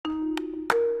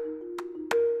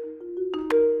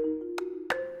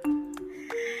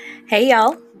Hey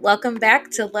y'all, welcome back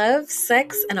to Love,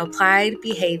 Sex, and Applied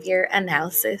Behavior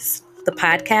Analysis, the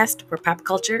podcast where pop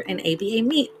culture and ABA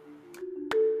meet.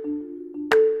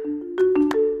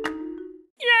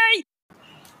 Yay! All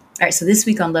right, so this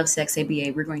week on Love, Sex,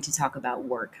 ABA, we're going to talk about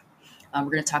work. We're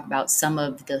going to talk about some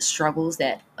of the struggles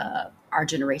that our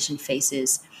generation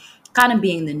faces, kind of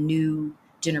being the new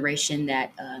generation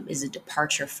that is a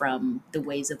departure from the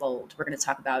ways of old. We're going to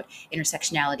talk about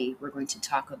intersectionality. We're going to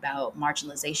talk about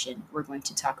marginalization. We're going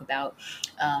to talk about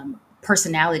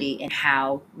personality and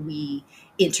how we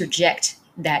interject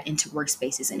that into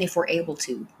workspaces. And if we're able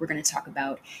to, we're going to talk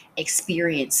about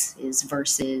experiences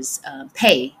versus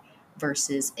pay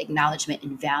versus acknowledgement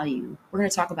and value. We're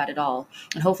going to talk about it all.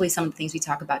 And hopefully some of the things we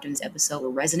talk about during this episode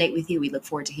will resonate with you. We look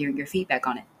forward to hearing your feedback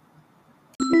on it.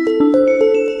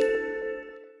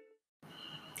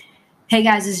 Hey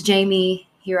guys, it's Jamie.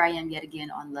 Here I am yet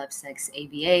again on Love, Sex,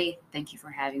 ABA. Thank you for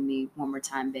having me one more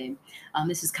time, babe.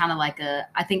 This is kind of like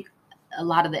I think a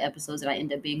lot of the episodes that I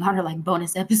end up being on are like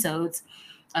bonus episodes.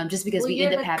 Just because we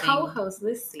end up having co-host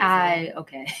this season.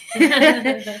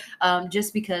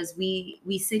 Just because we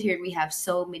sit here and we have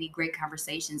so many great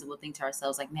conversations and we'll think to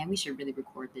ourselves like, man, we should really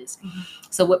record this. Mm-hmm.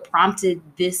 So what prompted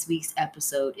this week's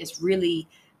episode is really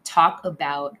talk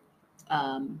about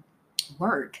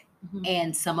work. Mm-hmm.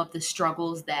 And some of the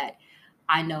struggles that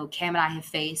I know Cam and I have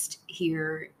faced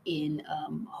here in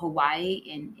Hawaii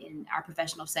in our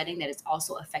professional setting that has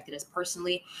also affected us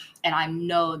personally. And I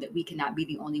know that we cannot be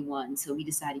the only one. So we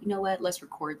decided, you know what, let's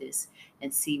record this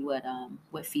and see what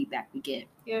feedback we get.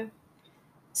 Yeah.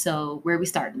 So where are we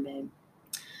starting, babe?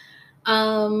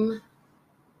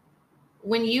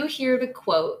 When you hear the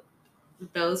quote,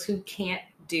 those who can't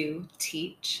do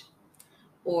teach,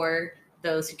 or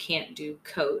those who can't do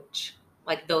coach,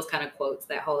 like those kind of quotes,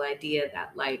 that whole idea that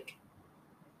like,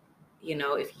 you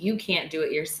know, if you can't do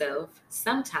it yourself,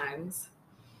 sometimes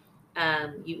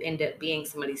you end up being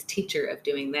somebody's teacher of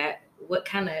doing that. What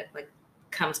kind of like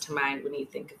comes to mind when you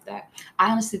think of that? I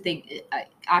honestly think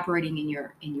operating in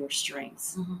your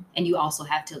strengths, mm-hmm. and you also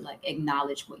have to like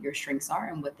acknowledge what your strengths are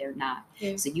and what they're not.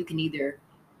 Yeah. So you can either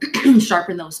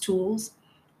sharpen those tools,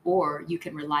 or you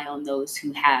can rely on those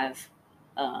who have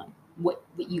what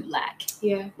you lack.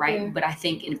 Yeah. Right. Yeah. But I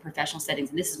think in professional settings,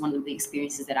 and this is one of the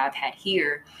experiences that I've had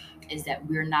here, is that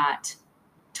we're not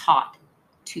taught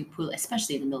to pull,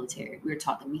 especially in the military, we're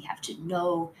taught that we have to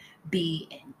know, be,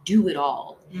 and do it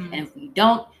all. Mm. And if we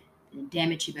don't, then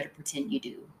damn it, you better pretend you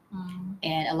do. Mm.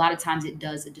 And a lot of times it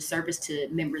does a disservice to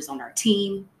members on our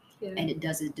team. Yeah. And it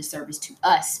does a disservice to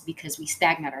us because we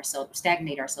stagnate ourselves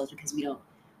because we don't,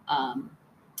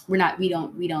 we're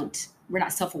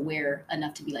not self-aware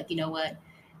enough to be like, you know what,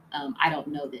 I don't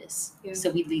know this. Yeah. So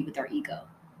we lead with our ego.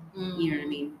 Mm. You know what I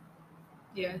mean?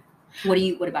 Yeah.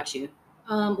 What about you?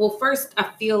 Well, first,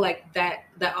 I feel like that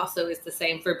also is the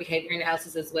same for behavior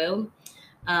analysis as well.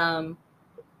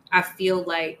 I feel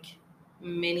like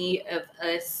many of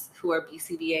us who are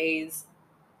BCBAs,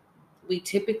 we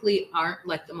typically aren't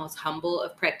like the most humble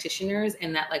of practitioners,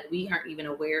 and that like we aren't even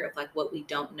aware of like what we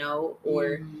don't know,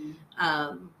 or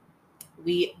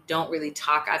we don't really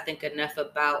talk, I think, enough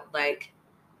about like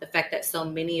the fact that so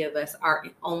many of us, our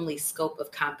only scope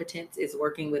of competence is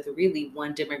working with really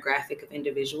one demographic of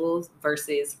individuals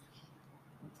versus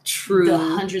true the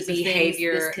hundreds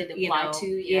behavior, of things this could apply to.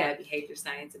 Yeah, behavior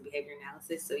science and behavior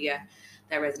analysis. So yeah,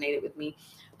 that resonated with me.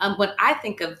 When I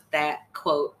think of that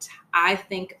quote, I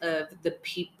think of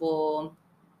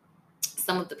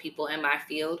some of the people in my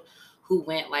field who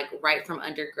went like right from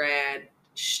undergrad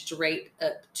straight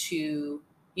up to,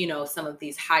 you know, some of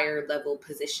these higher level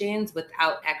positions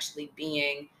without actually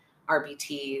being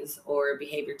RBTs or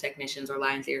behavior technicians or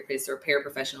line therapists or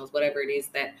paraprofessionals, whatever it is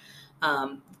that,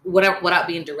 without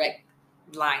being direct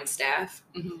line staff.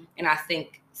 Mm-hmm. And I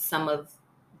think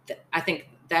I think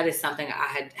that is something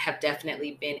I have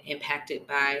definitely been impacted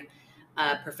by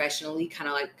professionally, kind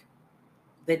of like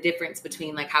the difference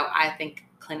between like how I think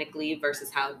clinically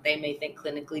versus how they may think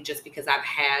clinically, just because I've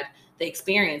had the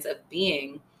experience of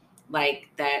being like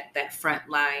that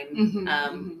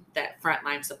frontline, that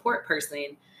frontline support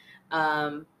person.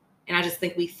 And I just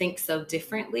think we think so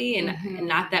differently, and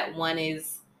not that one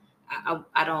is, I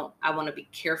want to be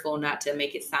careful not to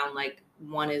make it sound like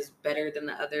one is better than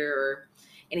the other or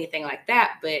anything like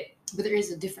that. But there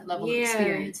is a different level of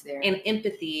experience there, and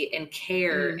empathy and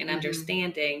care and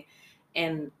understanding.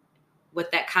 And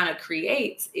what that kind of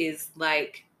creates is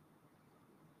like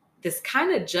this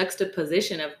kind of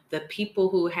juxtaposition of the people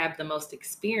who have the most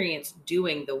experience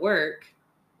doing the work,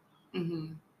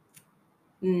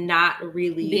 not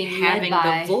really having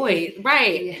the voice,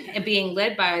 right? Yeah. And being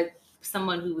led by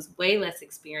someone who was way less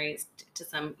experienced to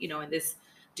some, in this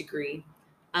degree.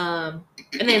 And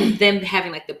then them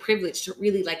having like the privilege to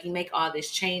really like make all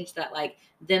this change that like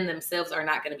them themselves are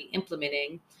not going to be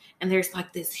implementing. And there's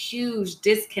like this huge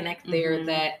disconnect there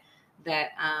that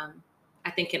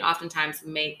I think can oftentimes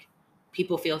make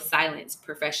people feel silenced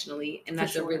professionally. And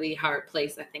that's a really hard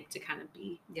place, I think, to kind of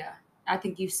be. Yeah. I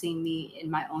think you've seen me in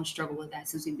my own struggle with that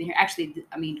since we've been here. Actually,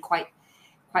 I mean, quite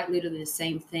literally the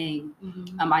same thing.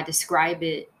 I describe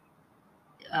it,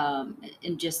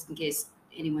 and just in case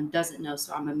anyone doesn't know,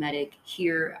 so I'm a medic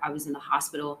here. I was in the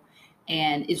hospital,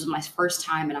 and it was my first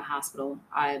time in a hospital.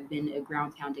 I've been a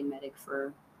ground pounding medic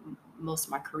for most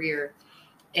of my career.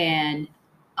 And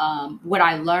what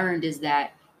I learned is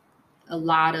that a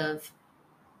lot of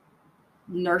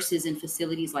nurses in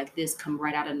facilities like this come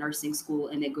right out of nursing school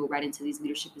and they go right into these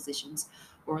leadership positions,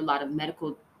 or a lot of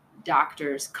medical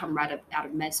doctors come right out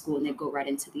of med school and they go right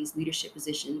into these leadership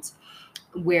positions.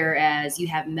 Whereas you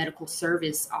have medical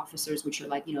service officers, which are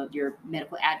like, your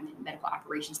medical admin, medical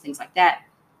operations, things like that.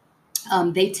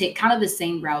 They take kind of the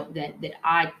same route that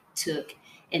I took,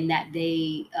 in that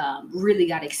they really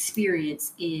got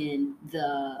experience in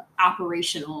the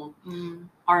operational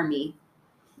army.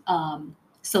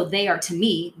 So they are, to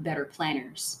me, better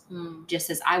planners, just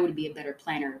as I would be a better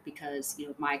planner because,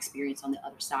 of my experience on the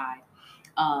other side.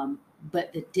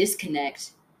 But the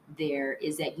disconnect there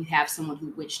is that you have someone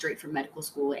who went straight from medical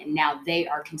school and now they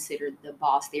are considered the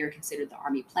boss. They are considered the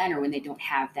army planner when they don't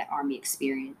have that army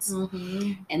experience.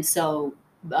 And so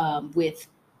with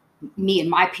me and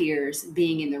my peers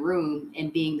being in the room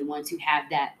and being the ones who have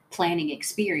that planning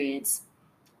experience,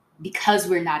 because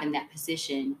we're not in that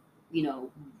position,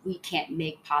 we can't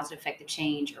make positive effective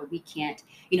change, or we can't,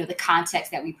 the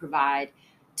context that we provide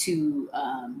to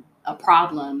a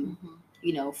problem,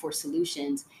 for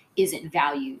solutions isn't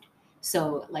valued.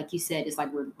 So like you said, it's like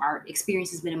our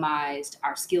experience is minimized,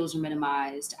 our skills are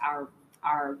minimized,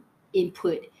 our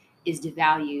input is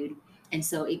devalued. And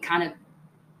so it kind of,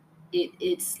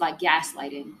 it's like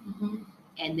gaslighting.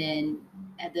 And then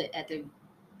at the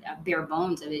bare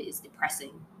bones of it is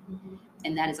depressing.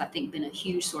 And that has, I think, been a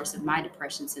huge source of my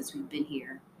depression since we've been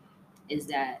here, is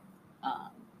that,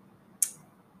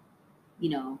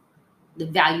 the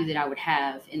value that I would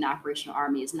have in the operational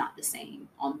army is not the same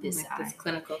on this like side. This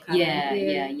clinical kind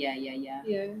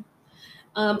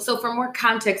Yeah. So for more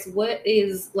context, what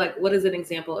is an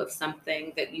example of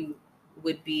something that you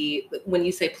would be, when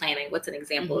you say planning, what's an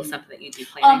example of something that you do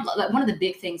planning? Like one of the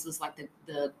big things was like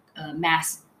the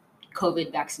mass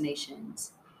COVID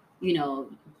vaccinations.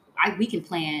 We can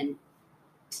plan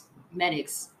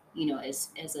medics,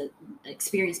 as a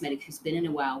experienced medic who's been in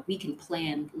a while, we can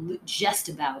plan just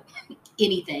about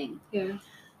anything.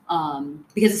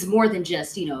 Because it's more than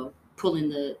just, pulling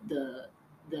the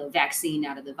vaccine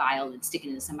out of the vial and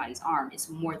sticking it in somebody's arm. It's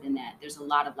more than that. There's a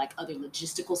lot of like other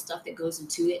logistical stuff that goes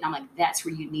into it. And I'm like, that's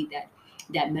where you need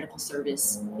that medical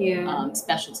service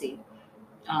specialty.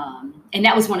 And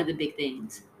that was one of the big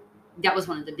things.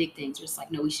 It's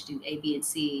like, no, we should do A, B, and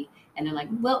C. And they're like,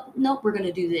 well, nope, we're going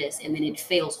to do this. And then it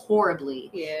fails horribly.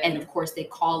 And of course, they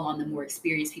call on the more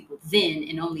experienced people then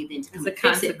and only then to come and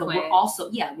fix it. But we're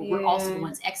also, we're also the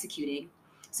ones executing.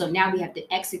 So now we have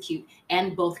to execute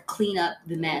and both clean up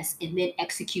the mess and then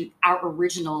execute our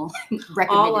original recommended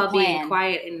all while plan. Being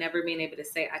quiet and never being able to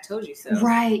say, I told you so.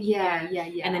 Right. Yeah.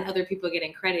 And then other people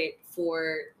getting credit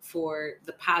for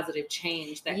the positive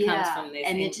change that comes from this.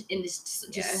 And it's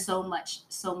just so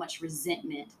much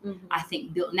resentment, I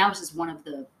think, built. Now it's just one of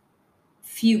the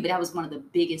few, but that was one of the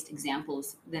biggest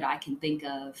examples that I can think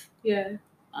of.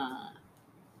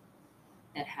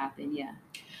 That happened.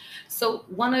 So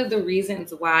one of the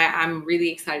reasons why I'm really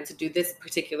excited to do this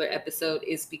particular episode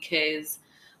is because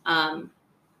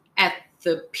at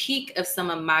the peak of some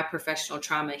of my professional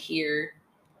trauma here,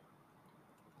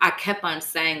 I kept on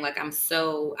saying, like,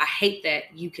 I hate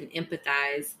that you can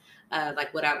empathize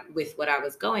with what I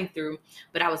was going through.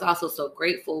 But I was also so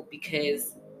grateful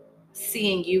because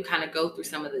seeing you kind of go through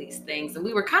some of these things, and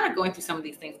we were kind of going through some of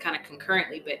these things kind of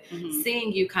concurrently, but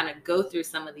seeing you kind of go through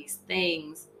some of these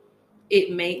things,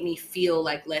 it made me feel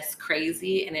like less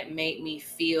crazy, and it made me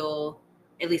feel,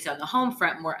 at least on the home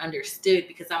front, more understood,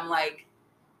 because I'm like,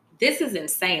 this is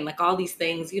insane. Like all these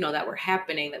things, that were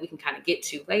happening that we can kind of get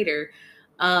to later.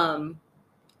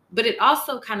 But it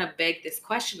also kind of begged this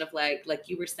question of like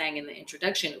you were saying in the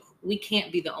introduction, we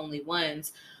can't be the only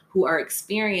ones who are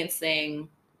experiencing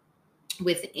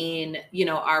within,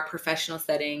 our professional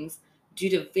settings, due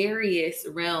to various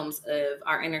realms of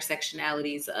our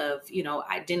intersectionalities of,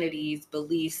 identities,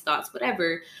 beliefs, thoughts,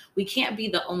 whatever. We can't be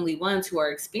the only ones who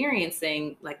are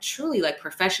experiencing like truly like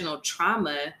professional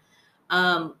trauma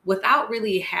without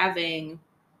really having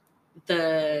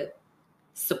the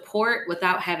support,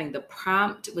 without having the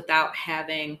prompt, without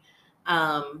having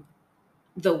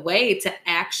the way to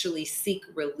actually seek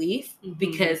relief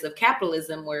because of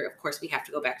capitalism, where of course we have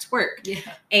to go back to work. Yeah.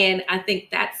 And I think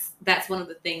that's one of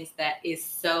the things that is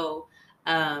so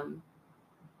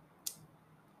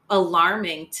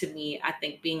alarming to me. I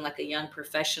think being like a young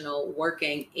professional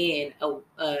working in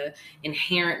a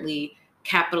inherently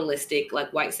capitalistic,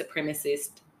 like white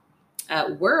supremacist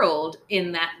world,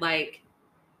 in that like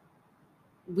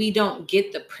we don't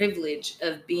get the privilege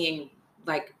of being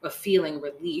like a feeling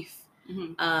relief.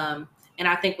 And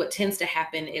I think what tends to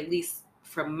happen, at least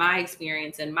from my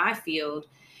experience in my field,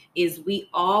 is we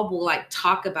all will like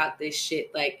talk about this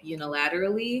shit like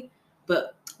unilaterally,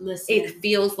 but Listen, it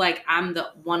feels like I'm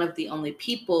the one of the only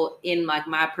people in like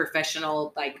my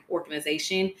professional like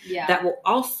organization that will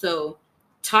also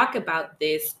talk about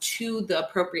this to the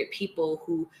appropriate people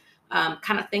who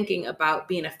kind of thinking about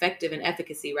being effective in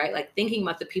efficacy, right? Like thinking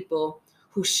about the people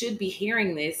who should be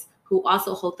hearing this, who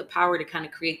also hold the power to kind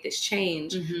of create this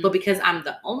change. But because I'm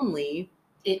the only,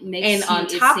 it makes and you, on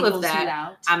it top of singles you that,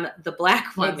 out. I'm the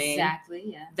Black woman. Exactly.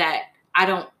 Yeah. That I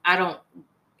don't,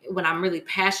 when I'm really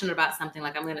passionate about something,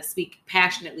 like I'm going to speak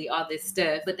passionately, all this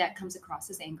stuff. But that comes across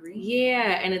as angry.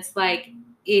 Yeah. And it's like,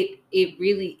 it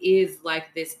really is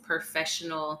like this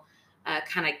professional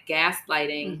kind of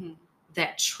gaslighting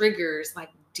that triggers like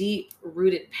deep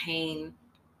rooted pain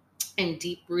and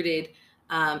deep rooted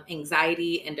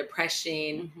anxiety and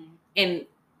depression. And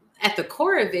at the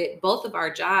core of it, both of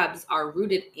our jobs are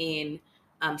rooted in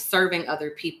serving other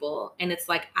people. And it's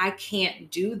like, I can't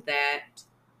do that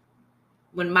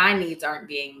when my needs aren't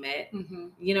being met.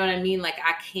 You know what I mean? Like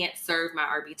I can't serve my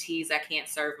RBTs. I can't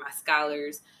serve my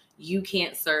scholars. You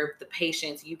can't serve the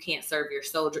patients. You can't serve your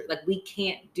soldier. Like we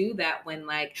can't do that when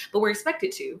like, but we're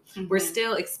expected to. We're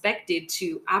still expected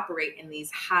to operate in these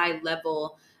high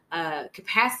level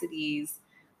capacities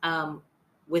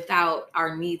without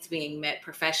our needs being met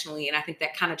professionally. And I think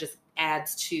that kind of just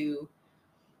adds to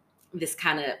this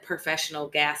kind of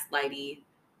professional gaslighty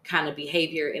kind of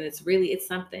behavior. And it's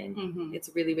something.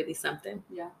 It's really, really something.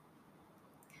 Yeah.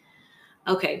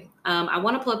 Okay. I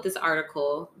want to pull up this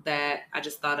article that I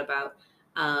just thought about.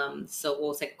 So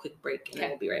we'll take a quick break and then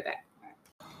we'll be right back.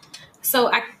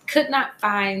 So I could not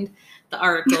find the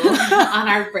article on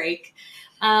our break.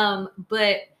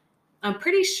 But I'm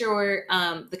pretty sure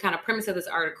the kind of premise of this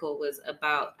article was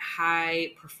about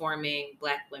high performing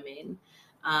Black women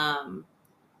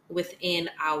within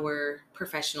our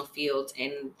professional fields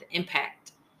and the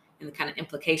impact and the kind of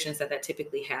implications that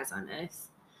typically has on us.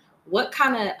 What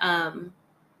kind of,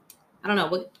 I don't know,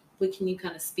 what can you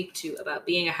kind of speak to about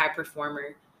being a high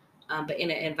performer, but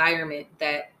in an environment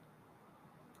that,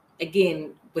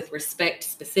 again, with respect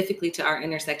specifically to our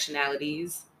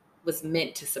intersectionalities, was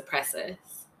meant to suppress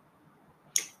us?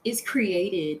 It's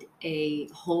created a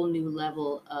whole new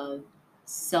level of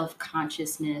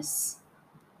self-consciousness,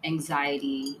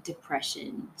 anxiety,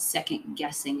 depression, second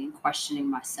guessing and questioning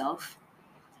myself.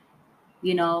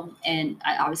 You know, and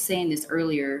I was saying this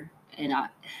earlier, and I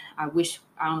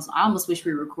almost wish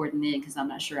we were recording it because I'm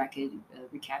not sure I could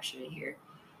recapture it here.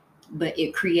 But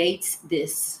it creates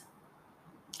this,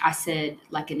 I said,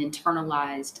 like an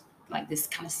internalized, like this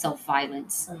kind of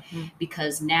self-violence,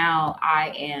 because now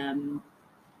I am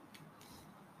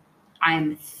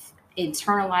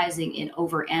internalizing and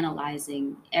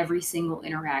overanalyzing every single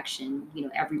interaction, you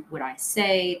know, every what I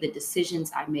say, the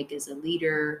decisions I make as a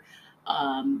leader,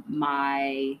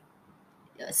 my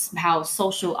how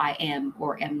social I am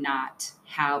or am not,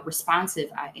 how responsive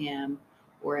I am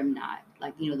or am not,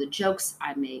 like, you know, the jokes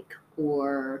I make,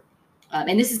 or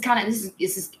and this is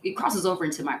it crosses over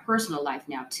into my personal life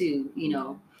now too, you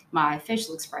know, my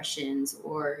facial expressions,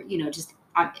 or, you know, just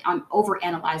I'm over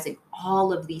analyzing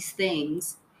all of these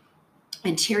things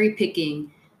and cherry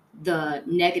picking the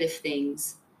negative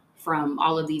things from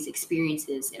all of these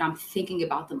experiences, and I'm thinking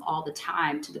about them all the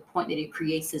time, to the point that it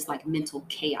creates this like mental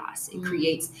chaos. It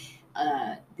creates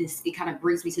this, it kind of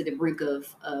brings me to the brink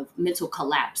of mental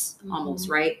collapse almost,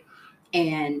 right?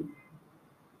 And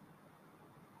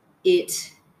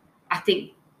I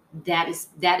think that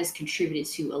is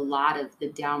contributed to a lot of the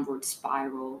downward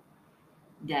spiral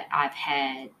that I've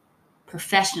had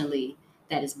professionally,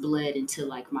 that has bled into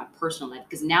like my personal life,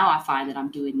 because now I find that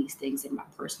I'm doing these things in my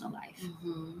personal life.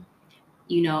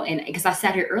 You know, and because I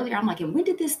sat here earlier, I'm like, and when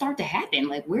did this start to happen?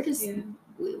 Like, where did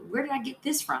I get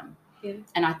this from?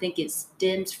 And I think it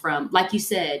stems from, like you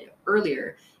said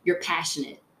earlier, you're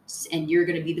passionate and you're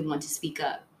going to be the one to speak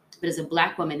up. But as a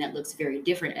Black woman, that looks very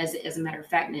different. As a matter of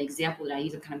fact, an example that I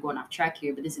use, I'm kind of going off track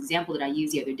here, but this example that I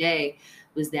used the other day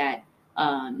was that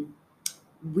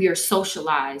we are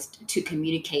socialized to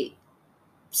communicate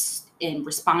and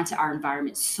respond to our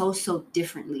environment so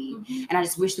differently. Mhm. And I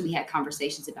just wish that we had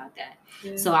conversations about that.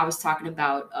 Yeah. So I was talking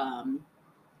about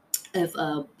if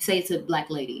say it's a Black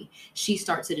lady, she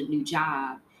starts at a new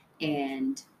job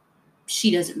and she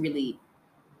doesn't really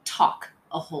talk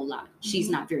a whole lot. She's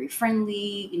Mhm. not very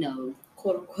friendly,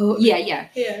 Quote unquote. Yeah.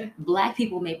 Yeah. Black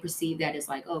people may perceive that as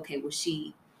like, okay, well,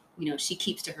 she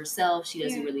keeps to herself. She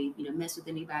doesn't Yeah. really, mess with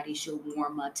anybody. She'll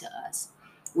warm up to us.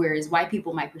 Whereas white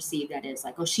people might perceive that as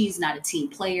like, oh, she's not a team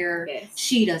player. Yes.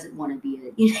 She doesn't want to be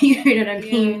a, you know what I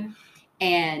mean?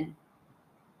 And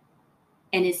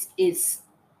it's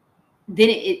then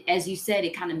it, as you said,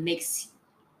 it kind of makes,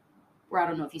 or I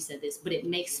don't know if you said this, but it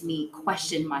makes me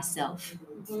question myself.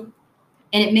 Mm-hmm.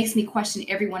 And it makes me question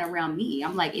everyone around me.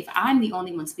 I'm like, if I'm the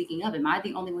only one speaking up, am I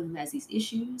the only one who has these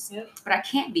issues? Yep. But I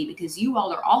can't be, because you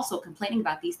all are also complaining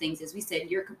about these things. As we said,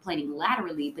 you're complaining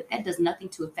laterally, but that does nothing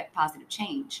to affect positive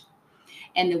change.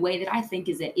 And the way that I think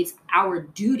is that it's our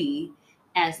duty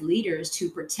as leaders to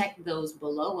protect those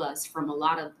below us from a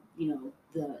lot of,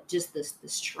 the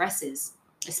stresses,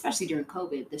 especially during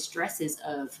COVID, the stresses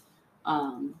of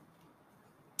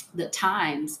the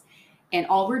times. And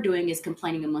all we're doing is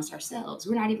complaining amongst ourselves.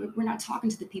 We're not talking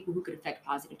to the people who could affect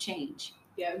positive change.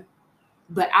 Yeah.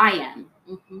 But I am.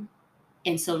 Mm-hmm.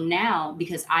 And so now,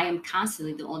 because I am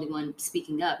constantly the only one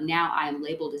speaking up, now I am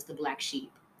labeled as the black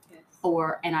sheep. Yes.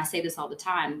 And I say this all the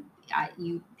time,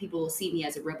 people will see me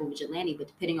as a rebel vigilante, but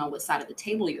depending on what side of the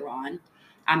table you're on,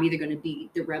 I'm either going to be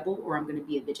the rebel or I'm going to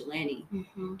be a vigilante.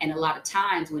 Mm-hmm. And a lot of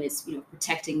times when it's,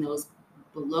 protecting those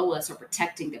below us or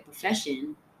protecting the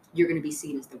profession, you're going to be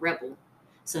seen as the rebel.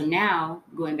 So now,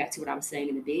 going back to what I was saying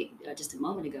in the just a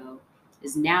moment ago,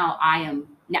 is now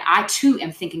I too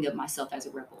am thinking of myself as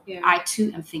a rebel. Yeah. I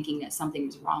too am thinking that something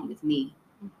is wrong with me.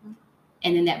 Mm-hmm.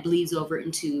 And then that bleeds over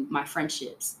into my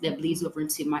friendships, that bleeds over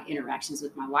into my interactions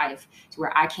with my wife, to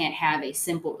where I can't have a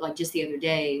simple, like just the other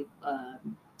day,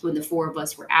 when the four of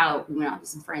us were out, we went out with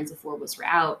some friends, the four of us were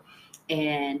out,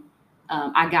 and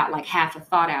I got like half a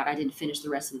thought out. I didn't finish the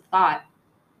rest of the thought.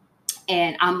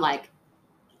 And I'm like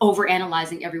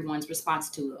overanalyzing everyone's response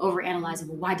to it, overanalyzing,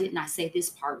 well, why didn't I say this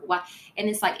part? Why? And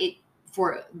it's like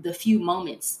for the few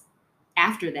moments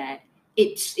after that,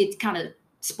 it kind of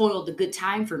spoiled the good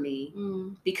time for me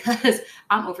because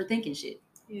I'm overthinking shit.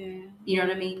 Yeah. You know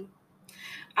what I mean?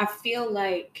 I feel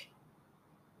like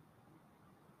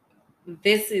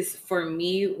this is for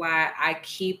me why I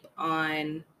keep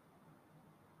on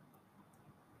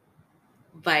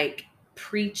like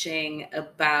preaching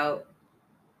about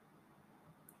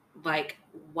like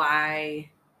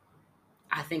why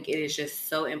I think it is just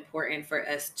so important for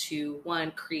us to,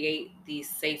 one, create these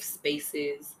safe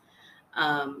spaces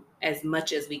as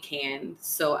much as we can.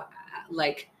 So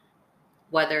like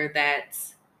whether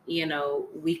that's,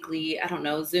 weekly, I don't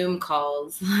know, Zoom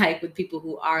calls, like with people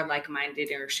who are like-minded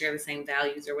or share the same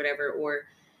values or whatever, or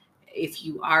if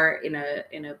you are in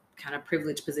a kind of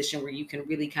privileged position where you can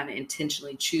really kind of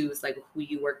intentionally choose like who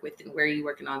you work with and where you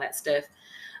work and all that stuff.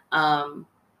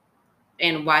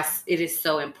 And why it is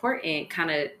so important kind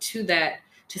of to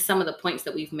some of the points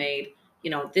that we've made,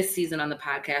 this season on the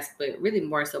podcast, but really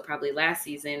more so probably last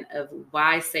season, of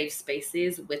why safe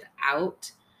spaces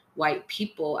without white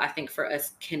people, I think for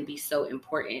us can be so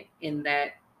important, in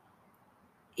that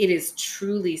it is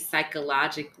truly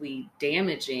psychologically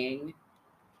damaging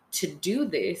to do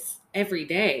this every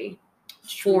day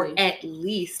for at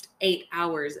least 8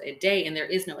 hours a day. And there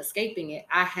is no escaping it.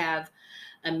 I have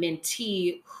a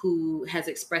mentee who has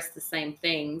expressed the same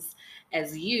things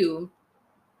as you,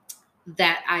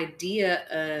 that idea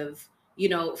of,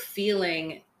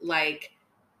 feeling like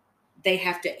they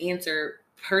have to answer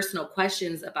personal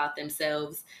questions about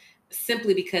themselves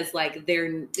simply because like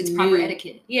it's proper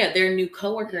etiquette. Yeah, their new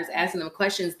coworkers asking them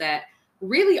questions that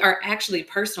really are actually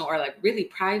personal or like really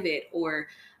private, or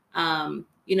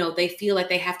they feel like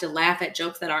they have to laugh at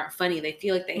jokes that aren't funny. They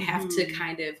feel like they have to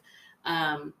kind of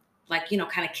kind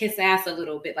of kiss ass a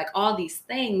little bit, like all these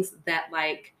things that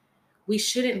like we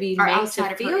shouldn't be made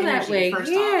to feel that way.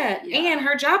 Yeah. And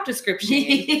her job description.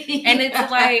 And it's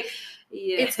like,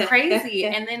 it's crazy.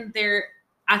 And then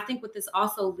I think what this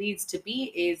also leads to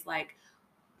be is like,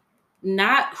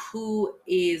 not who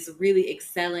is really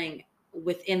excelling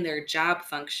within their job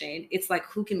function. It's like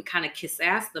who can kind of kiss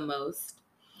ass the most.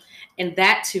 And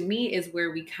that to me is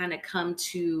where we kind of come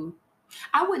to,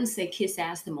 I wouldn't say kiss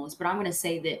ass the most, but I'm going to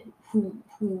say that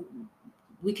who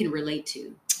we can relate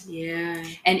to. Yeah.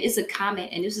 And it's a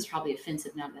comment, and this is probably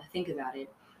offensive now that I think about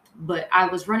it. But I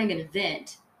was running an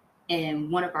event,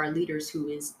 and one of our leaders, who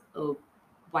is a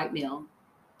white male,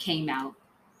 came out,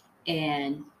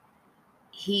 and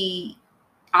he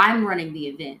I'm running the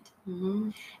event,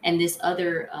 and this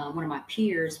other one of my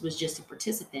peers was just a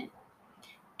participant,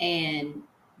 and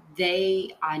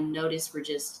I noticed were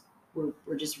just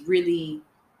really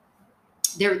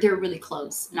they're really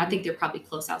close, and I think they're probably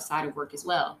close outside of work as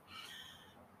well.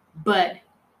 But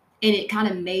and it kind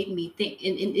of made me think,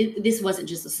 this wasn't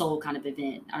just a soul kind of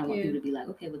event. I don't want people to be like,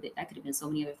 okay, well, that could have been so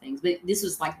many other things, but this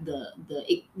was like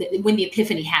when the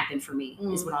epiphany happened for me,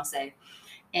 is what I'll say.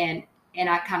 And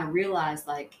I kind of realized,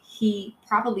 like, he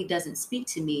probably doesn't speak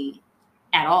to me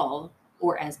at all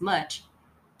or as much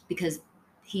because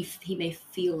he may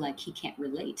feel like he can't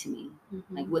relate to me.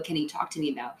 Like, what can he talk to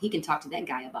me about? He can talk to that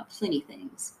guy about plenty of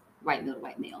things, white male to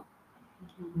white male.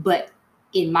 But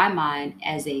in my mind,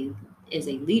 as a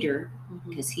leader,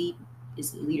 because he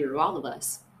is the leader of all of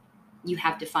us, you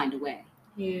have to find a way.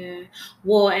 Yeah.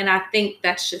 Well, and I think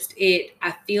that's just it.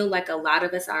 I feel like a lot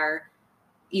of us are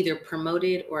either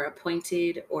promoted or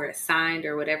appointed or assigned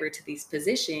or whatever to these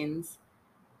positions.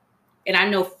 And I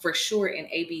know for sure in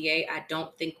ABA, I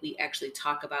don't think we actually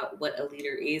talk about what a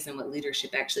leader is and what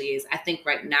leadership actually is. I think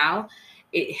right now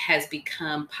it has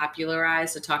become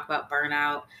popularized to talk about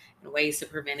burnout and ways to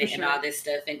prevent it and all this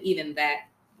stuff. And even that,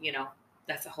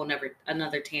 that's a whole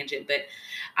another tangent. But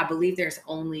I believe there's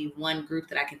only one group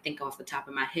that I can think off the top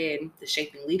of my head, the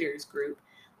Shaping Leaders group,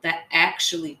 that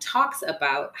actually talks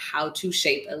about how to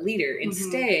shape a leader.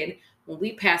 Instead, when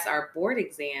we pass our board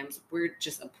exams, we're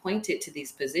just appointed to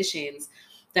these positions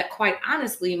that, quite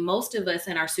honestly, most of us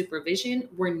in our supervision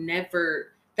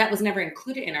that was never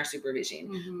included in our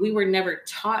supervision. We were never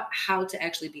taught how to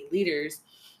actually be leaders.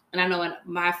 And I know in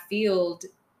my field,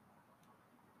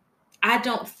 I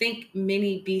don't think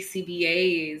many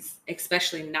BCBAs,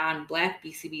 especially non-Black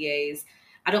BCBAs,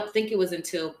 I don't think it was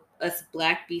until us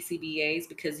Black BCBAs,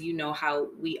 because you know how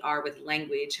we are with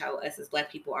language, how us as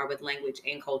Black people are with language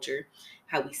and culture,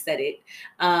 how we said it.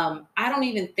 I don't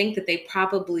even think that they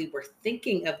probably were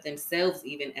thinking of themselves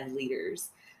even as leaders,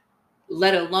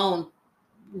 let alone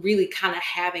really kind of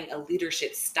having a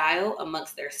leadership style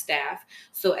amongst their staff.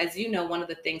 So as you know, one of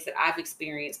the things that I've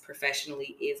experienced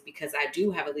professionally is, because I do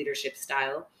have a leadership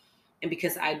style and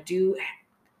because I do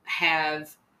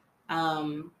have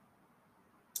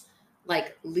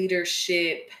like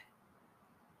leadership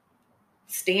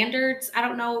standards, I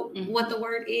don't know what the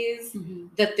word is,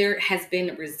 that there has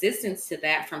been resistance to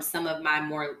that from some of my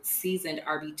more seasoned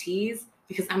RBTs,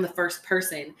 because I'm the first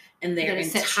person in their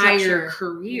entire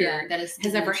career that has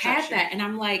ever had that. And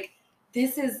I'm like,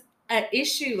 this is an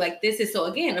issue. Like, this is, so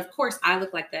again, of course I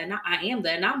look like that. I am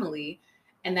the anomaly.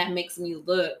 And that makes me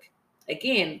look,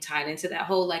 again, tied into that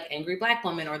whole like angry Black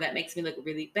woman, or that makes me look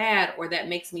really bad, or that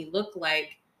makes me look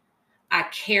like I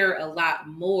care a lot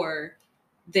more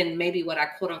than maybe what I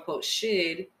quote unquote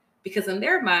should, because in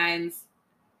their minds,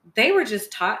 they were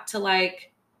just taught to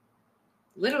like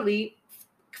literally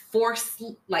force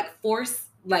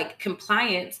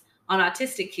compliance on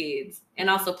autistic kids, and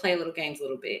also play little games a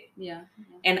little bit. Yeah.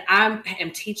 And I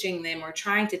am teaching them, or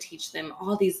trying to teach them,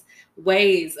 all these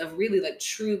ways of really like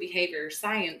true behavior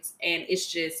science. And it's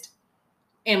just,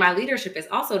 and my leadership is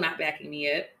also not backing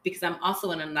me up, because I'm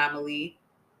also an anomaly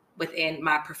within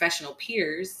my professional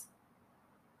peers.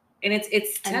 And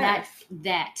it's tough. And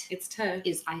that it's tough.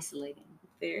 Is isolating.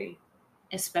 Very.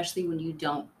 Especially when you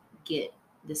don't get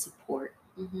the support,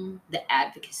 the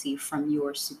advocacy from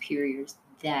your superiors.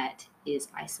 That is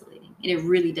isolating. And it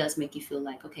really does make you feel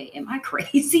like, okay, am I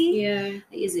crazy? Yeah.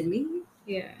 Is it me?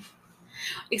 Yeah.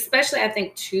 Especially, I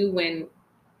think, too, when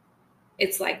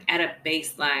it's like at a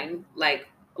baseline, like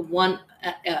one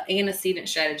antecedent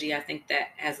strategy I think that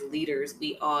as leaders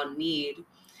we all need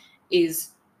is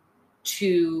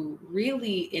to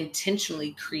really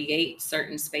intentionally create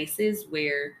certain spaces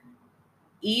where,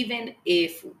 even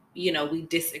if we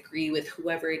disagree with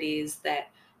whoever it is that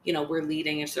we're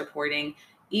leading and supporting,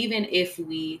 even if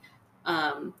we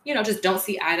just don't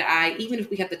see eye to eye, even if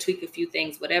we have to tweak a few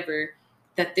things, whatever,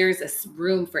 that there's a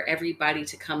room for everybody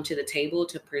to come to the table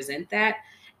to present that,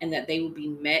 and that they will be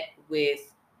met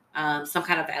with some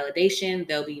kind of validation.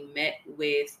 They'll be met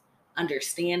with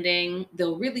understanding.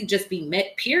 They'll really just be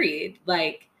met, period.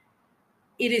 Like,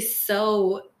 it is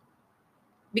so,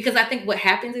 because I think what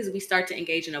happens is we start to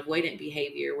engage in avoidant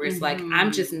behavior, where it's like,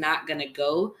 I'm just not going to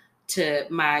go to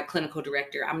my clinical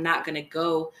director. I'm not going to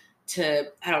go to,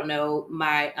 I don't know,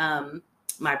 my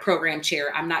program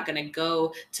chair. I'm not going to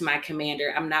go to my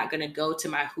commander. I'm not going to go to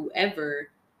my whoever,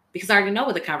 because I already know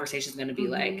what the conversation is going to be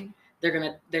like. They're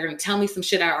going to tell me some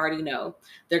shit I already know.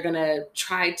 They're going to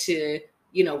try to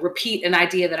repeat an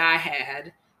idea that I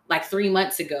had like 3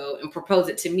 months ago and propose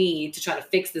it to me to try to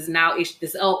fix this now issue,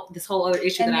 this whole other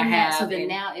issue and that I then have. So then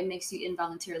now it makes you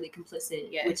involuntarily complicit,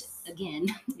 Yes. which again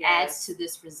Yes. adds to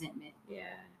this resentment. Yeah.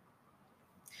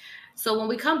 So when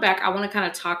we come back, I want to kind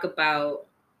of talk about,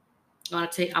 I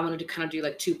want to kind of do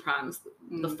like two prongs.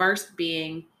 The first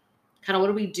being kind of what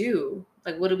do we do?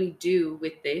 Like, what do we do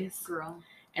with this? Girl.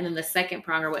 And then the second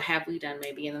prong, or what have we done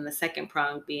maybe? And then the second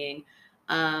prong being,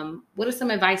 what are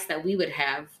some advice that we would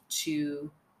have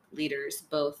to leaders,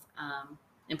 both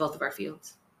in both of our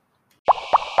fields?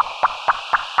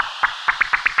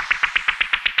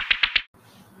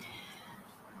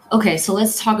 Okay, so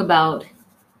let's talk about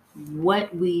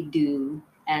what we do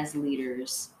as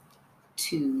leaders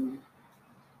to,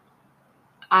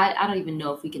 I don't even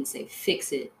know if we can say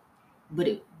fix it, but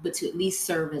to at least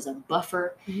serve as a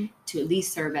buffer, to at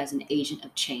least serve as an agent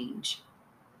of change.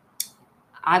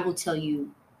 I will tell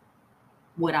you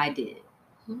what I did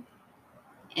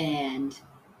and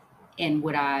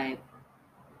what I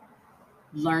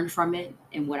learned from it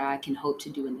and what I can hope to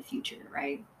do in the future,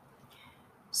 right?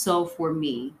 So for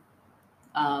me,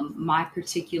 my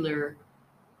particular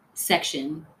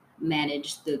section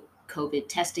managed the COVID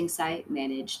testing site,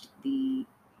 managed the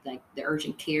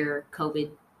urgent care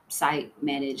COVID site,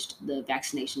 managed the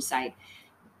vaccination site,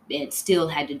 and still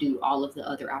had to do all of the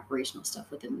other operational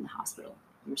stuff within the hospital.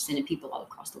 We were sending people all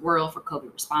across the world for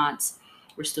COVID response.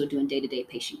 We're still doing day-to-day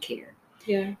patient care.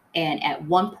 Yeah. And at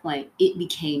one point, it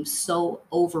became so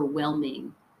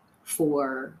overwhelming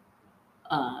for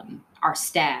our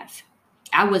staff.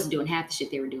 I wasn't doing half the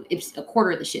shit they were doing. It was a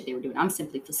quarter of the shit they were doing. I'm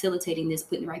simply facilitating this,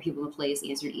 putting the right people in place,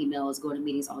 answering emails, going to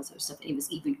meetings, all this other stuff. And it was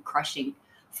even crushing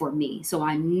for me. So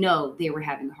I know they were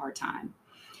having a hard time.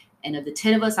 And of the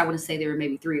 10 of us, I want to say there were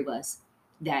maybe 3 of us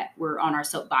that were on our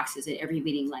soapboxes at every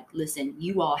meeting. Like, listen,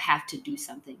 you all have to do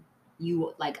something.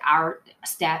 Our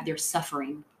staff, they're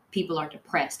suffering. People are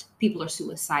depressed. People are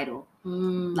suicidal.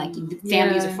 Like,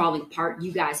 families are falling apart.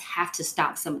 You guys have to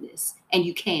stop some of this. And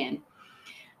you can.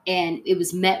 And it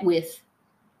was met with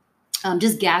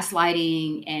just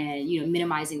gaslighting and,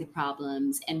 minimizing the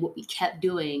problems. And what we kept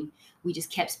doing, we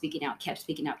just kept speaking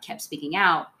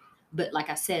out. But like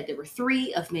I said, there were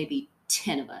 3 of maybe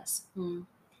 10 of us.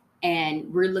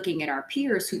 And we're looking at our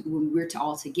peers who, when we're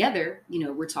all together,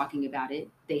 we're talking about it.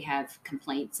 They have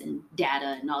complaints and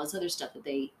data and all this other stuff that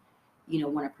they,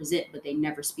 want to present, but they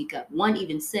never speak up. One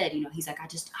even said, he's like, I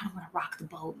don't want to rock the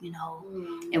boat,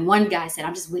 And one guy said,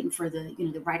 I'm just waiting for the,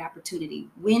 the right opportunity.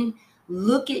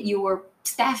 Look at your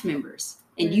staff members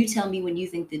and you tell me when you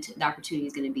think the opportunity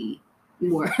is going to be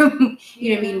more,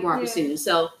 more opportunity.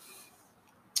 So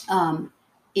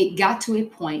it got to a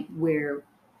point where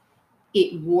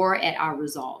it wore at our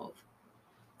resolve.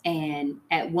 And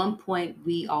at one point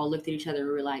we all looked at each other and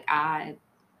we were like, I'm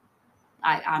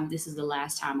this is the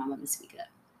last time I'm going to speak up.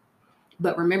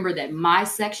 But remember that my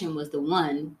section was the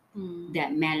one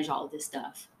that managed all of this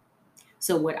stuff.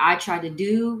 So what I tried to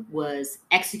do was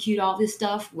execute all this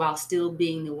stuff while still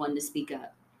being the one to speak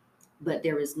up. But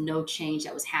there was no change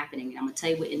that was happening. And I'm going to tell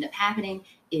you what ended up happening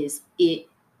is it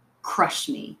crushed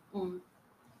me.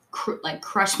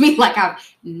 Crushed me like I've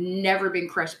never been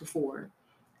crushed before,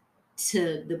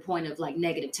 to the point of like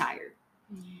negative tired.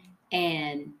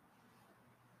 And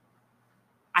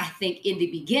I think in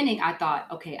the beginning, I thought,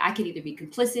 okay, I can either be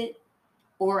complicit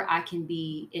or I can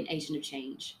be an agent of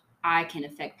change. I can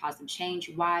affect positive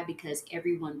change. Why? Because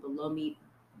everyone below me,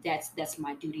 that's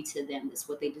my duty to them. That's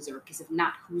what they deserve. Because if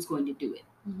not, who's going to do it?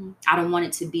 I don't want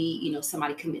it to be,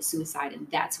 somebody commit suicide and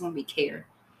that's when we care.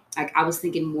 Like I was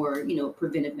thinking more,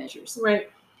 preventive measures. Right.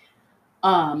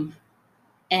 And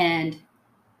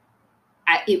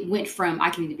it went from I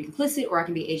can either be complicit or I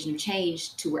can be agent of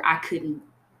change to where I couldn't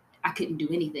do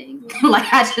anything.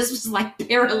 Like I just was like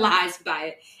paralyzed by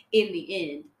it in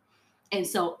the end. And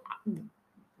so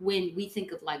when we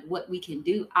think of like what we can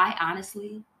do, I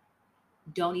honestly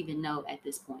don't even know at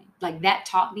this point. Like that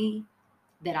taught me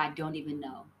that I don't even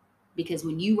know. Because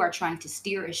when you are trying to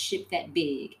steer a ship that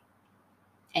big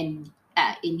and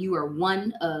you are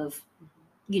one of,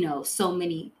 so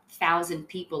many thousand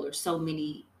people or so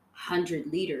many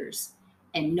 100 leaders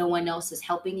and no one else is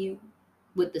helping you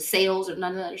with the sales or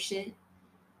none of that other shit,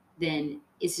 then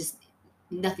it's just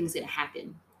nothing's going to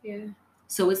happen. Yeah.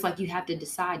 So it's like you have to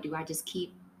decide, am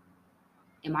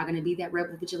I going to be that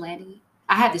rebel vigilante?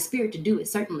 I have the spirit to do it,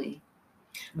 certainly.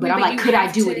 But I'm like, could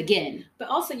I do it again? But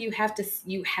also you have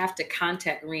to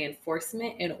contact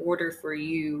reinforcement in order for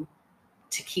you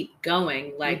to keep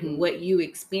going. Like what you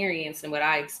experienced and what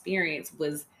I experienced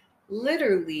was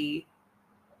literally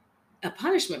a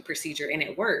punishment procedure, and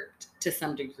it worked to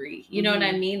some degree. You know what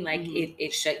I mean? Like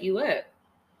it shut you up.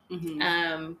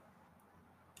 I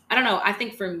don't know. I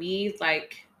think for me,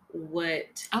 like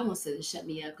what I won't say to shut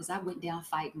me up because I went down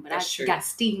fighting, but I true. got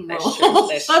steamrolled.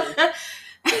 That's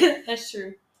true. That's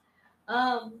true.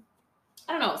 I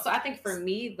don't know. So I think for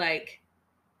me, like,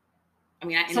 I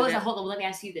mean, so as a whole, let me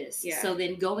ask you this. Yeah. So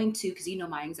then going to, because you know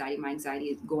my anxiety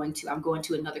is I'm going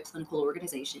to another clinical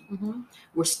organization.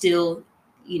 We're still,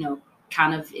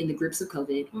 kind of in the grips of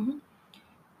COVID.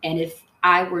 And if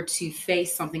I were to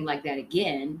face something like that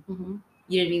again, you know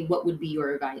what I mean? What would be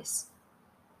your advice?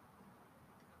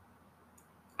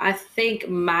 I think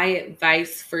my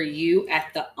advice for you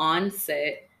at the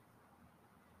onset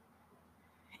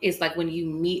is like when you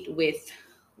meet with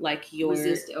like your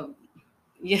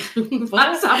yeah. I'm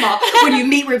talking about when you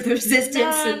meet with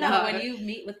resistance. When you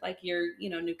meet with like your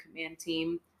new command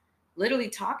team, literally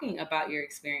talking about your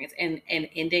experience and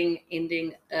ending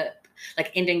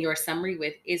your summary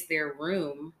with, is there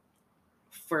room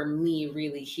for me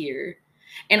really here?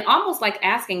 And almost like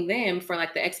asking them for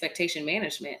like the expectation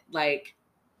management, like,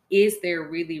 is there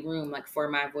really room like for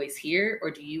my voice here, or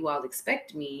do you all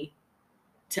expect me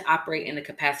to operate in the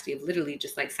capacity of literally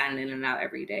just like signing in and out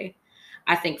every day?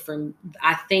 I think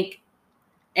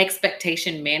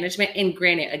expectation management, and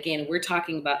granted, again, we're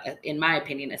talking about, in my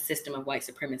opinion, a system of white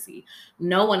supremacy.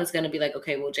 No one is going to be like,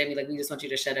 okay, well, Jamie, like, we just want you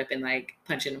to shut up and like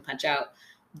punch in and punch out.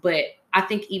 But I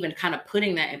think even kind of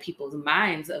putting that in people's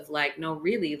minds of like, no,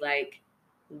 really, like,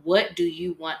 what do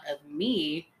you want of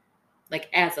me, like,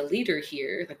 as a leader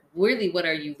here? Like, really, what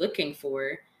are you looking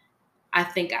for? I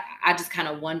think I just kind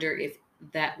of wonder if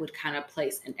that would kind of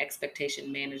place an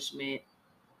expectation management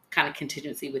kind of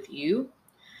contingency with you.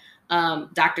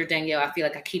 Dr. Danielle, I feel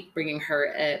like I keep bringing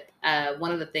her up.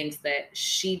 One of the things that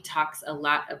she talks a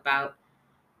lot about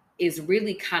is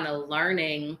really kind of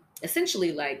learning,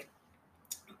 essentially, like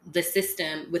the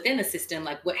system within the system,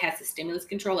 like what has the stimulus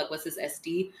control, like what's this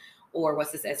SD or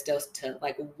what's this S delta,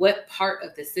 like what part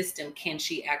of the system can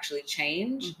she actually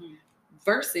change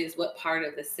versus what part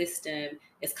of the system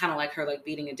is kind of like her, like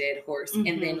beating a dead horse,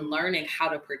 and then learning how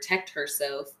to protect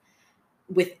herself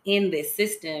within this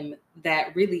system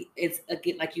that really is,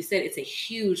 again, like you said, it's a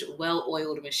huge,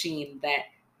 well-oiled machine that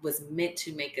was meant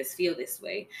to make us feel this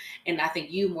way. And I think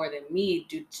you more than me,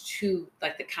 due to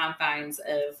like the confines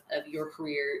of your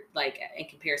career, like in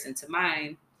comparison to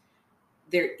mine,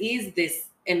 there is this,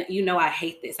 and I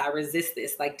hate this, I resist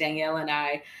this, like Danielle and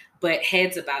I butted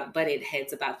heads about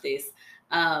this.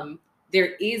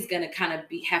 There is going to kind of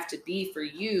have to be for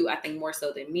you, I think more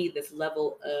so than me, this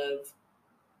level of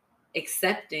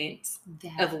acceptance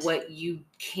of what you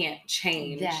can't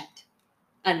change,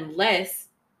 unless,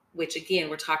 which again,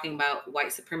 we're talking about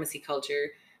white supremacy culture,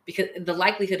 because the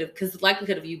likelihood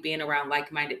of you being around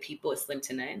like-minded people is slim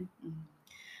to none.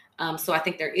 So I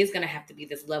think there is going to have to be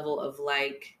this level of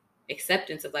like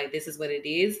acceptance of like, this is what it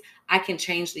is. I can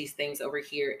change these things over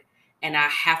here, and I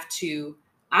have to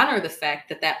honor the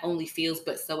fact that only feels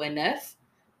but so enough.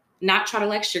 Not try to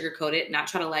like sugarcoat it, not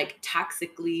try to like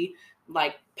toxically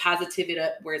like positive it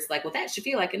up where it's like, well, that should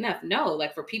feel like enough. No,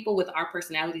 like for people with our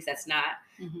personalities, that's not.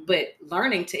 But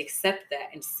learning to accept that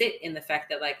and sit in the fact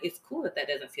that like, it's cool that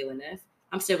doesn't feel enough.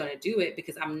 I'm still going to do it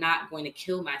because I'm not going to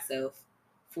kill myself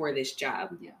for this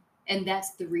job. Yeah. And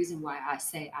that's the reason why I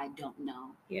say I don't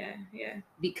know. Yeah.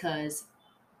 Because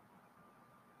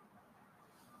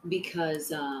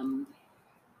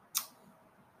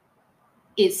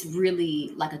it's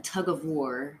really like a tug of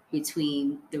war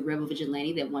between the rebel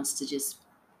vigilante that wants to just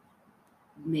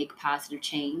make positive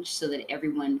change so that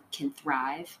everyone can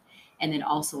thrive, and then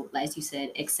also, as you said,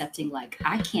 accepting like,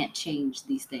 I can't change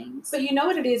these things. But you know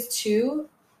what it is too?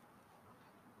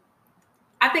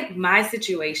 I think my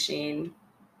situation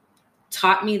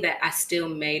taught me that I still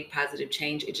made positive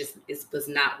change. It was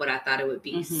not what I thought it would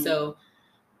be. So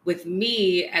with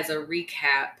me, as a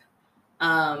recap,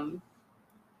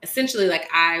 essentially, like,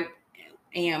 I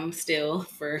am still,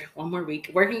 for one more week,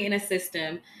 working in a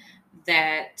system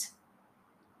that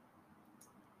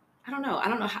I don't know. I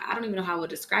don't even know how I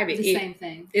would describe it. Same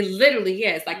thing. It literally,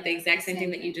 yeah, it's like the exact same thing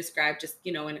that you described, just,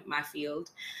 in my field.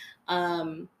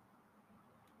 And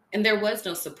there was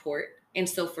no support. And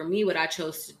so for me, what I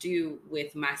chose to do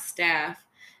with my staff,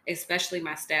 especially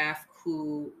my staff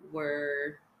who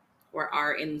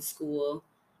are in school,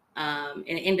 and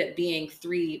it ended up being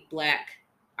 3 Black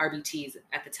RBTs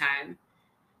at the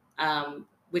time,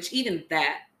 which even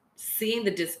that, seeing the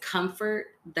discomfort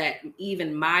that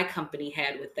even my company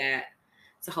had with that,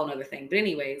 it's a whole nother thing. But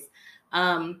anyways,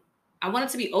 I wanted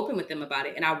to be open with them about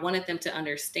it, and I wanted them to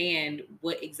understand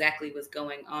what exactly was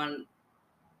going on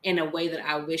in a way that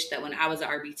I wish that when I was an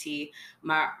RBT,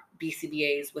 my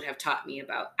BCBAs would have taught me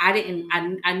about.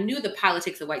 I knew the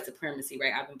politics of white supremacy,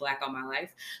 right? I've been Black all my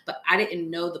life, but I didn't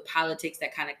know the politics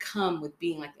that kind of come with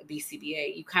being like a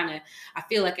BCBA. I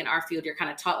feel like in our field, you're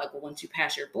kind of taught like, well, once you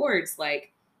pass your boards,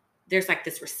 like there's like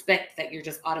this respect that you're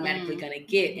just automatically going to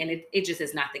get. And it just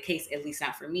is not the case, at least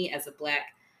not for me as a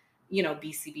Black,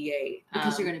 BCBA.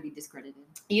 Because you're going to be discredited.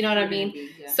 You know what I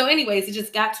mean? So anyways, it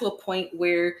just got to a point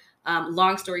where,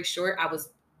 long story short, I was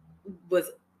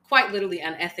quite literally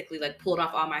unethically like pulled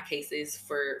off all my cases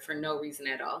for no reason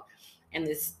at all. And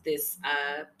this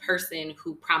person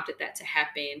who prompted that to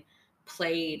happen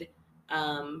played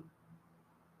the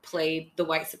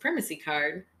white supremacy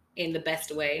card in the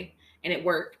best way, and it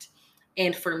worked.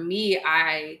 And for me,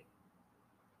 I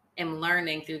am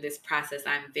learning through this process,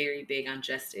 I'm very big on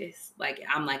justice. Like,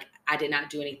 I'm like, I did not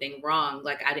do anything wrong.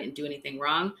 Like, I didn't do anything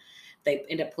wrong. They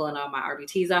end up pulling all my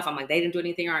RBTs off. I'm like, they didn't do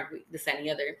anything wrong, this, that, and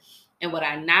the other. And what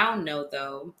I now know,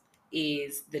 though,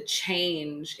 is the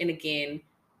change. And again,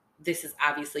 this is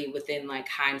obviously within like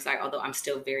hindsight, although I'm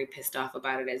still very pissed off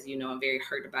about it. As you know, I'm very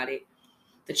hurt about it.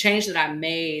 The change that I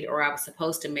made, or I was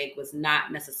supposed to make, was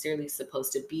not necessarily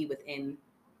supposed to be within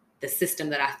the system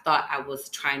that I thought I was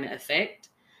trying to affect.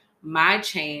 My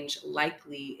change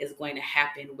likely is going to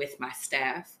happen with my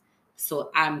staff.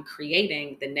 So I'm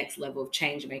creating the next level of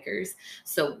change makers.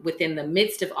 So within the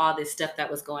midst of all this stuff that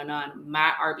was going on,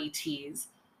 my RBTs,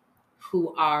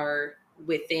 who are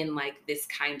within like this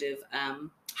kind of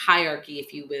hierarchy,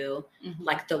 if you will,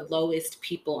 like the lowest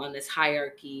people on this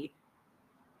hierarchy,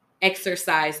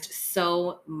 exercised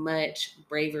so much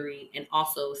bravery and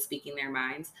also speaking their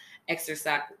minds.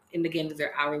 And again,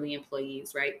 they're hourly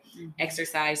employees, right?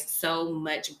 Exercised so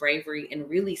much bravery and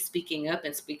really speaking up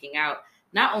and speaking out,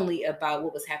 not only about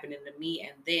what was happening to me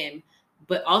and them,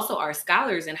 but also our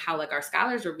scholars and how like our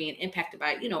scholars were being impacted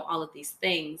by, all of these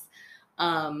things.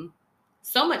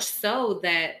 So much so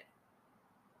that,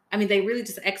 they really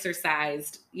just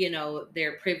exercised,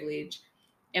 their privilege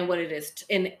and what it is.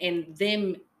 And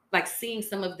them, like seeing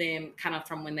some of them kind of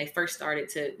from when they first started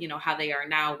to, how they are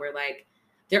now, where like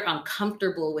they're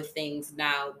uncomfortable with things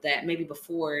now that maybe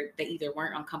before they either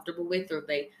weren't uncomfortable with, or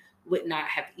they would not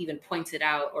have even pointed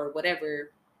out or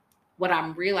whatever. What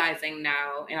I'm realizing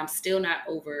now, and I'm still not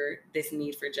over this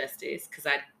need for justice, because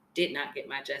I did not get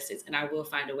my justice, and I will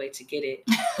find a way to get it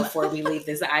before we leave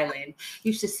this island.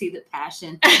 You should see the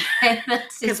passion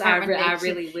because I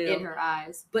really will in her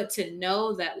eyes. But to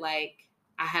know that like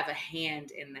I have a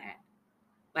hand in that,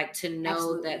 like to know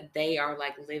Absolutely. That they are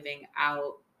like living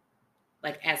out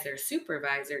like as their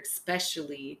supervisor,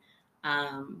 especially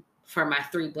for my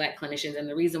 3 Black clinicians. And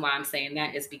the reason why I'm saying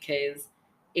that is because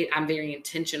I'm very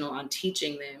intentional on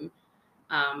teaching them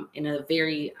in a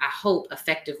very, I hope,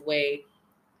 effective way,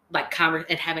 like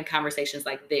and having conversations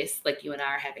like this, like you and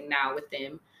I are having now with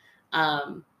them.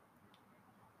 I'm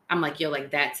like, yo, like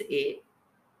that's it.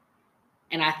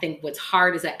 And I think what's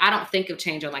hard is that I don't think of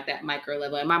change on like that micro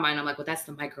level. In my mind, I'm like, well, that's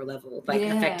the micro level, like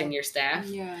affecting your staff.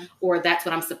 Yeah. Or that's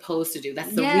what I'm supposed to do.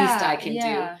 That's the least I can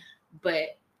do.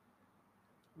 But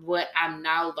what I'm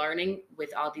now learning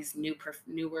with all these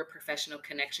newer professional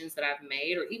connections that I've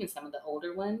made, or even some of the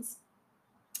older ones,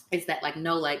 is that like,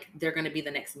 no, like they're going to be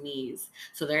the next me's.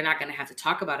 So they're not going to have to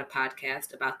talk about a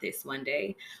podcast about this one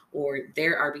day, or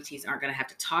their RBTs aren't going to have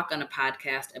to talk on a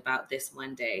podcast about this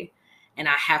one day. And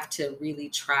I have to really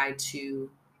try to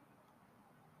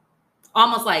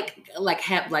almost I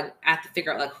have to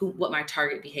figure out like what my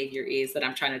target behavior is that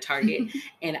I'm trying to target.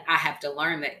 And I have to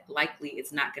learn that likely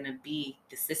it's not going to be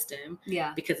the system,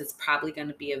 because it's probably going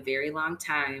to be a very long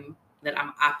time that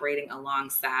I'm operating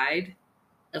alongside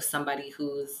of somebody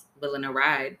who's willing to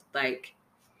ride, like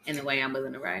in the way I'm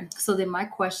willing to ride. So then my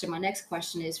next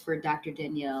question is for Dr.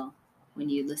 Danielle. When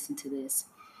you listen to this,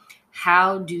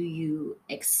 how do you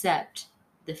accept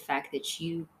the fact that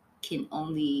you can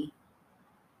only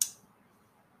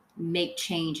make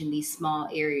change in these small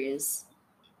areas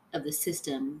of the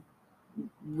system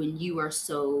when you are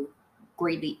so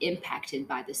greatly impacted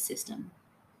by the system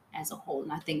as a whole?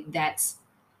 And I think that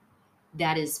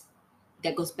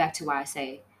goes back to why I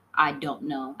say I don't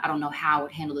know. I don't know how I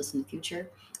would handle this in the future,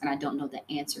 and I don't know the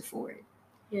answer for it.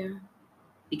 Yeah.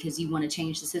 Because you want to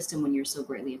change the system when you're so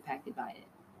greatly impacted by it.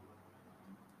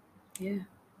 Yeah.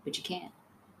 But you can't.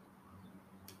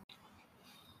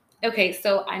 Okay,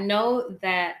 so I know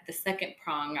that the second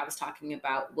prong I was talking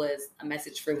about was a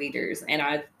message for leaders. And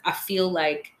I feel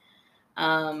like,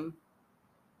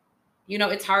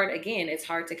 it's hard. Again, it's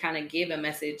hard to kind of give a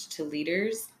message to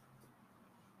leaders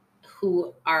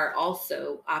who are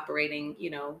also operating,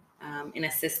 in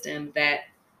a system that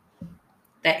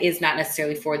that is not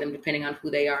necessarily for them, depending on who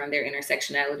they are and their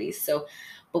intersectionalities. So,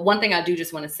 but one thing I do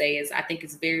just want to say is I think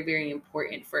it's very, very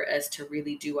important for us to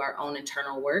really do our own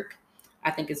internal work.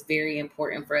 I think it's very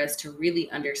important for us to really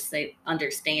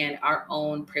understand our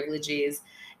own privileges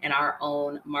and our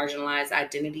own marginalized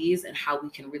identities and how we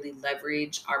can really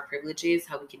leverage our privileges,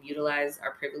 how we can utilize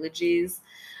our privileges.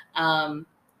 Um,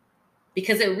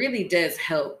 because it really does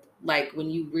help, like when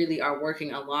you really are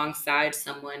working alongside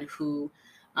someone who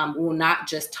will not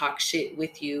just talk shit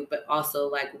with you, but also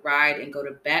like ride and go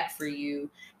to bat for you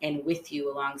and with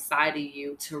you alongside of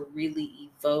you to really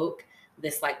evoke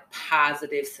this like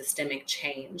positive systemic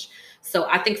change. So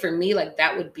I think for me, like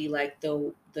that would be like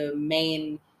the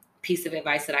main piece of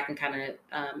advice that I can kind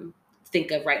of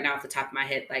think of right now off the top of my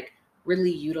head, like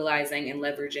really utilizing and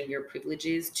leveraging your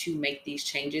privileges to make these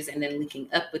changes, and then linking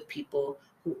up with people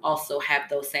who also have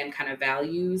those same kind of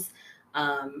values.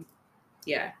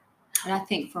 Yeah. And I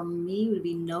think for me would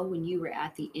be know when you were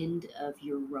at the end of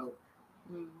your rope,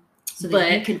 so that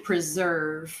But you can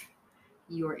preserve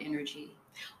your energy.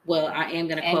 well, I am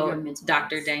going to And your quote mental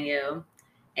Dr. health. Danielle,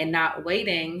 and not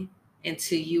waiting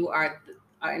until you are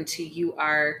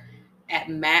at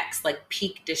max like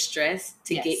peak distress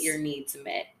to Yes. get your needs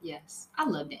met. Yes, I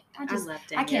loved it. I love I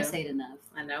Danielle. can't say it enough.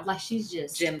 I know. Like she's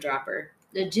just Gem dropper.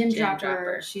 the gym Gem dropper.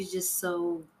 dropper. She's just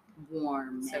so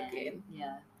warm. So man. good.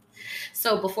 Yeah.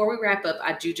 So before we wrap up,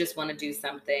 I do just want to do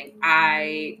something.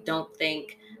 I don't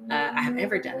think I have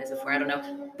ever done this before. I don't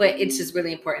know. But it's just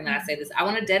really important that I say this. I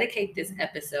want to dedicate this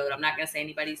episode. I'm not going to say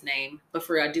anybody's name, but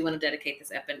for real, I do want to dedicate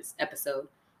this episode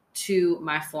to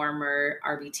my former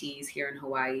RBTs here in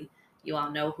Hawaii. You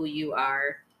all know who you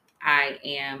are. I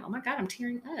am, oh my God, I'm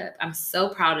tearing up. I'm so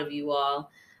proud of you all.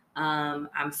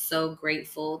 I'm so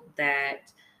grateful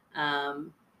that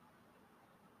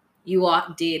you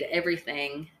all did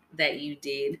everything that you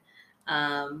did.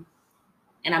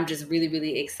 And I'm just really,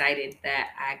 really excited that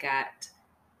I got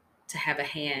to have a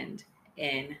hand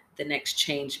in the next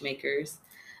change makers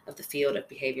of the field of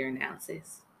behavior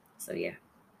analysis. So yeah.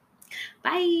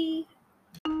 Bye.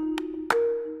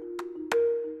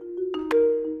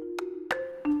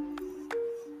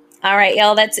 All right,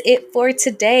 y'all, that's it for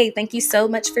today. Thank you so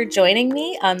much for joining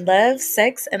me on Love,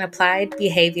 Sex, and Applied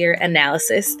Behavior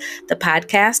Analysis, the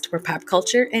podcast where pop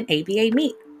culture and ABA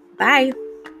meet. Bye.